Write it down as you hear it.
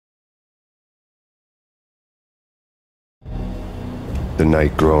The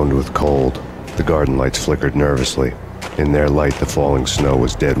night groaned with cold. The garden lights flickered nervously. In their light, the falling snow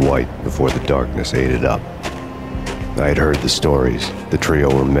was dead white before the darkness ate it up. I had heard the stories. The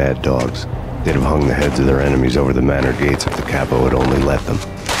trio were mad dogs. They'd have hung the heads of their enemies over the manor gates if the capo had only let them.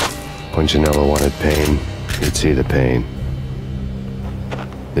 Punchinello wanted Payne. He'd see the pain.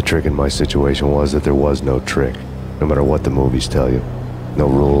 The trick in my situation was that there was no trick, no matter what the movies tell you. No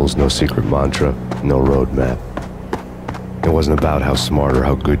rules, no secret mantra, no roadmap. It wasn't about how smart or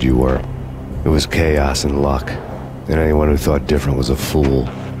how good you were. It was chaos and luck, and anyone who thought different was a fool.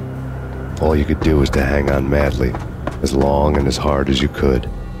 All you could do was to hang on madly, as long and as hard as you could.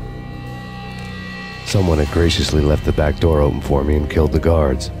 Someone had graciously left the back door open for me and killed the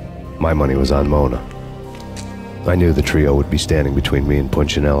guards. My money was on Mona. I knew the trio would be standing between me and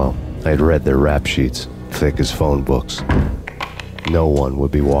Punchinello. I had read their rap sheets, thick as phone books. No one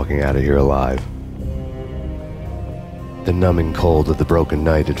would be walking out of here alive. The numbing cold of the broken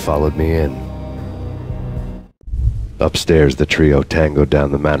night had followed me in. Upstairs, the trio tangoed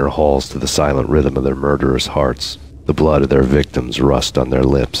down the manor halls to the silent rhythm of their murderous hearts. The blood of their victims rust on their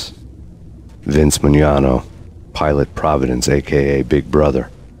lips. Vince Mugnano, Pilot Providence, a.k.a. Big Brother,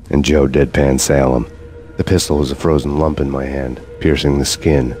 and Joe Deadpan Salem. The pistol was a frozen lump in my hand, piercing the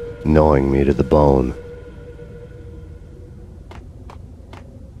skin, gnawing me to the bone.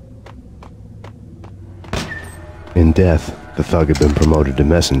 In death, the thug had been promoted to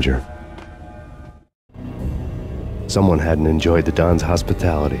messenger. Someone hadn't enjoyed the Don's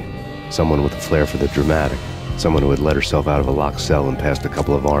hospitality. Someone with a flair for the dramatic. Someone who had let herself out of a locked cell and past a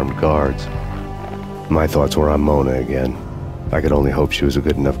couple of armed guards. My thoughts were on Mona again. I could only hope she was a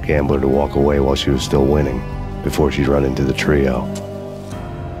good enough gambler to walk away while she was still winning, before she'd run into the trio.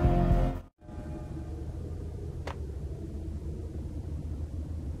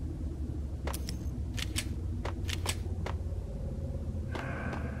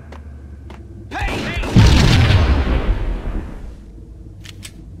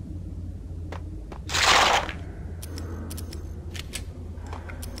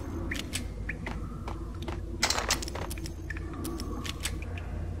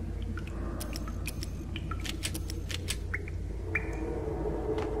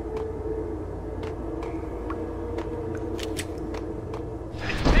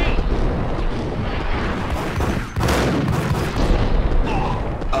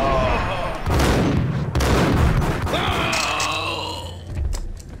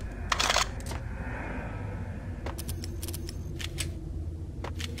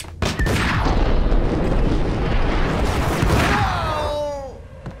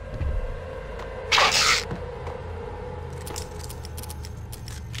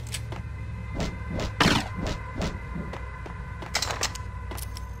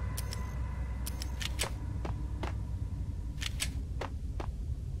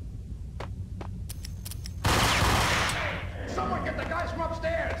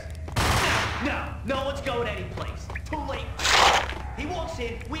 No one's going anyplace. Too late. He walks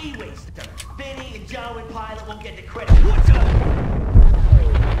in, we waste him. Vinny and Joe and Pilot won't get the credit. What's up?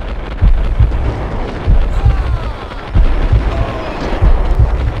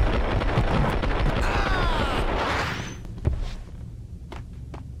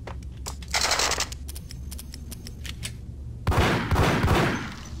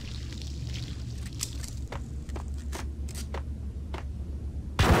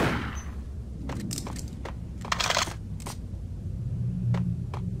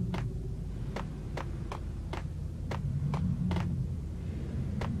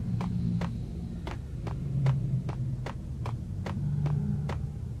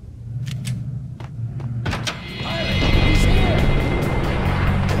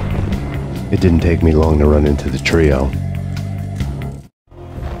 It didn't take me long to run into the trio.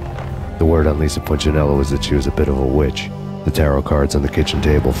 The word on Lisa Punchinello was that she was a bit of a witch. The tarot cards on the kitchen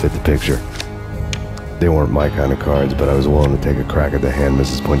table fit the picture. They weren't my kind of cards, but I was willing to take a crack at the hand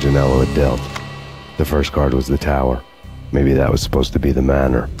Mrs. Punchinello had dealt. The first card was the Tower. Maybe that was supposed to be the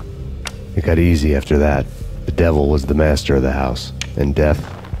Manor. It got easy after that. The devil was the master of the house, and death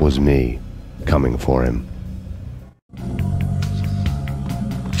was me, coming for him.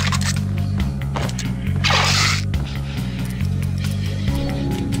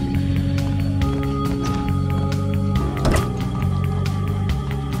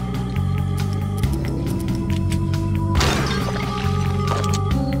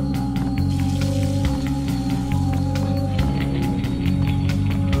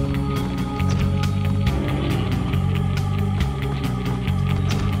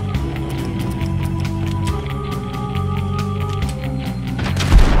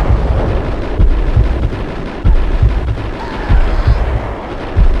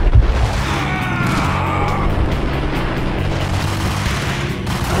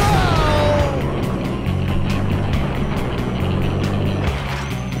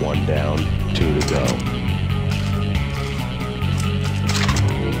 One down, two to go.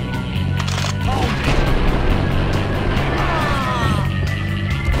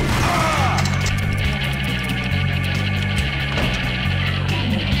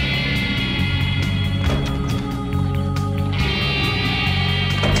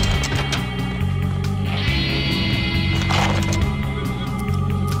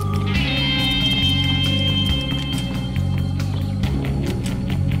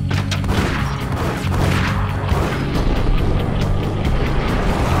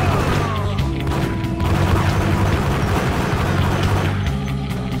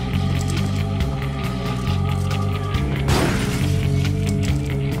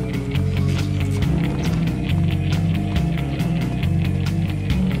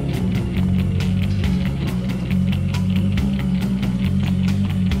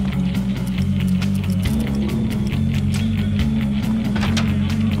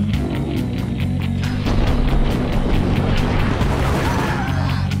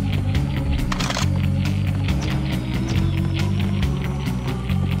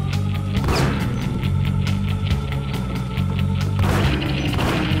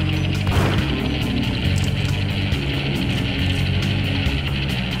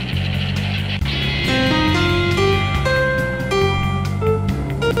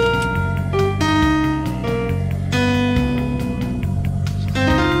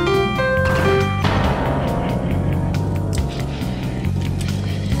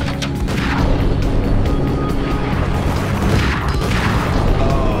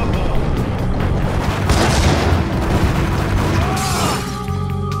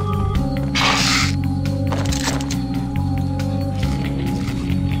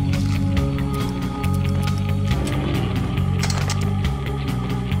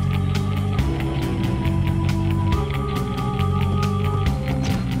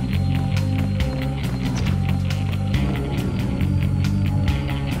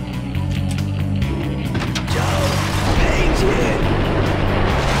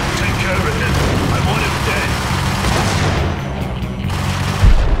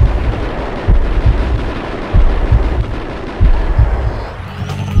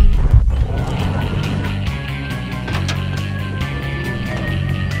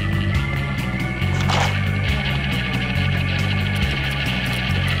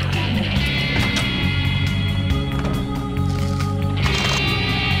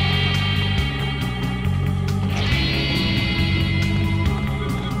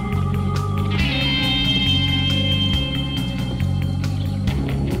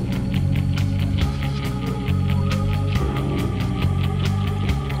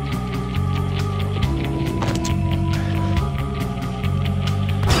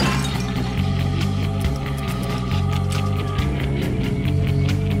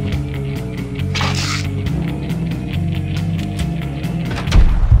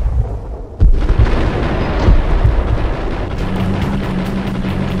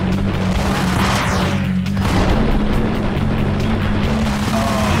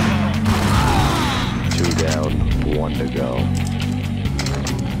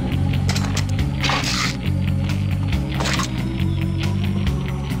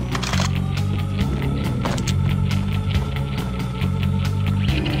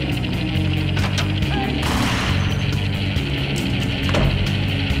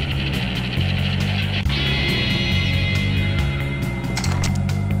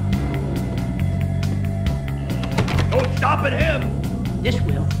 stopping him! This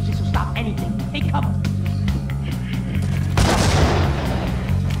will. This'll stop anything. Take cover.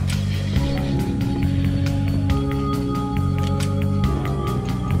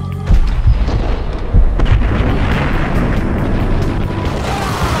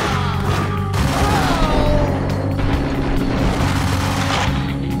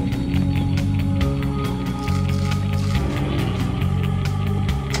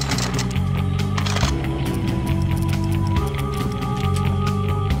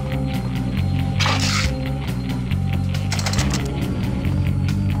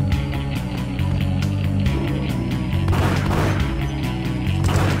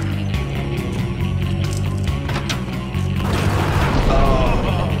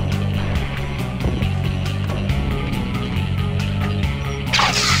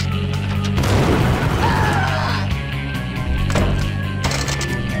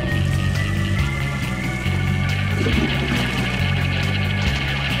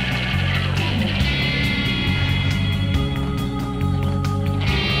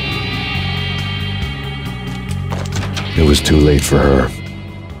 It was too late for her.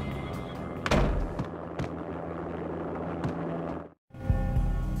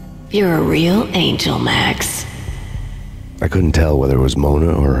 You're a real angel, Max. I couldn't tell whether it was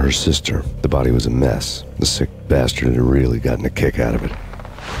Mona or her sister. The body was a mess. The sick bastard had really gotten a kick out of it.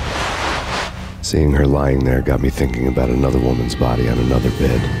 Seeing her lying there got me thinking about another woman's body on another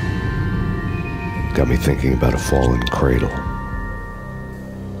bed. Got me thinking about a fallen cradle.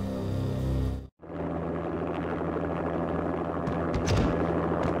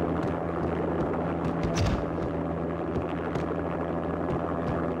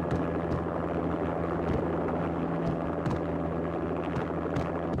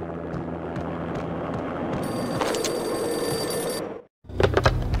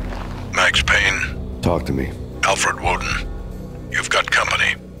 Max Payne. Talk to me. Alfred Woden. You've got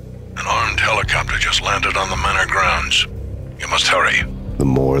company. An armed helicopter just landed on the manor grounds. You must hurry. The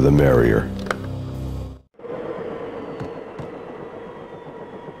more the merrier.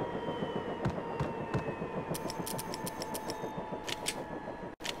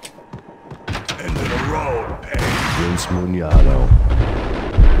 End of the road, Payne. Vince Mugnano.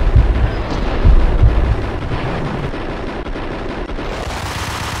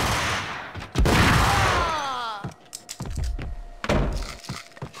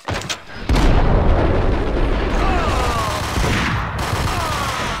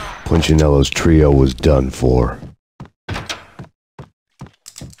 Punchinello's trio was done for.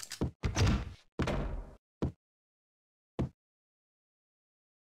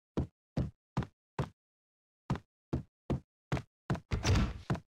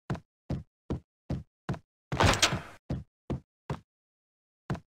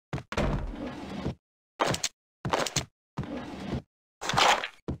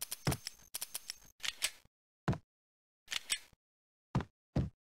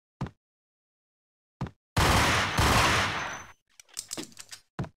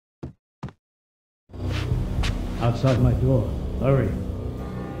 Outside my door. Hurry.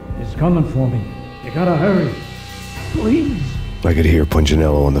 It's coming for me. You gotta hurry. Please. I could hear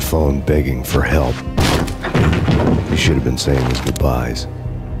Punchinello on the phone begging for help. He should have been saying his goodbyes.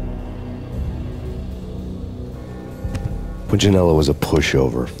 Punchinello was a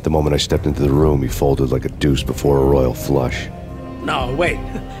pushover. The moment I stepped into the room, he folded like a deuce before a royal flush. No, wait.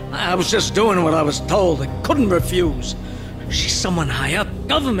 I was just doing what I was told. I couldn't refuse. She's someone high up.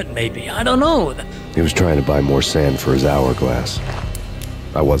 Government, maybe. I don't know. He was trying to buy more sand for his hourglass.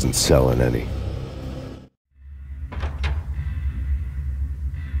 I wasn't selling any.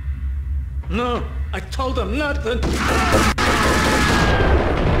 No, I told him nothing.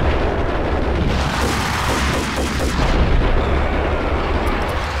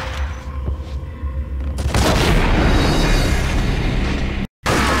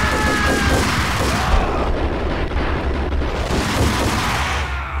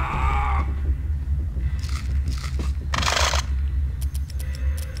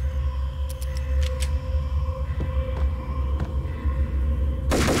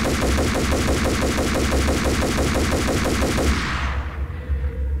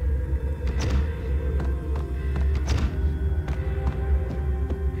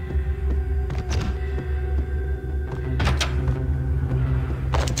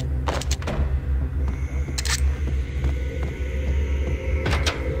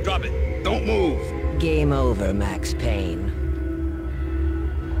 Drop it. Don't move. Game over, Max Payne.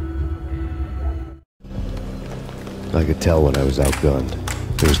 I could tell when I was outgunned.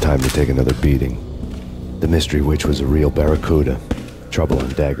 It was time to take another beating. The mystery witch was a real barracuda. Trouble on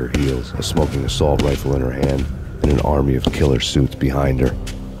dagger heels, a smoking assault rifle in her hand, and an army of killer suits behind her.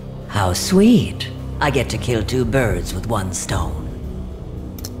 How sweet. I get to kill two birds with one stone.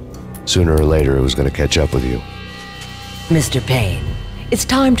 Sooner or later, it was going to catch up with you. Mr. Payne, it's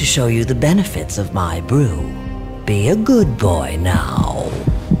time to show you the benefits of my brew. Be a good boy now.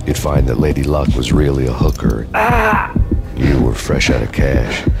 You'd find that Lady Luck was really a hooker. You were fresh out of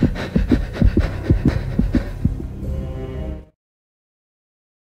cash.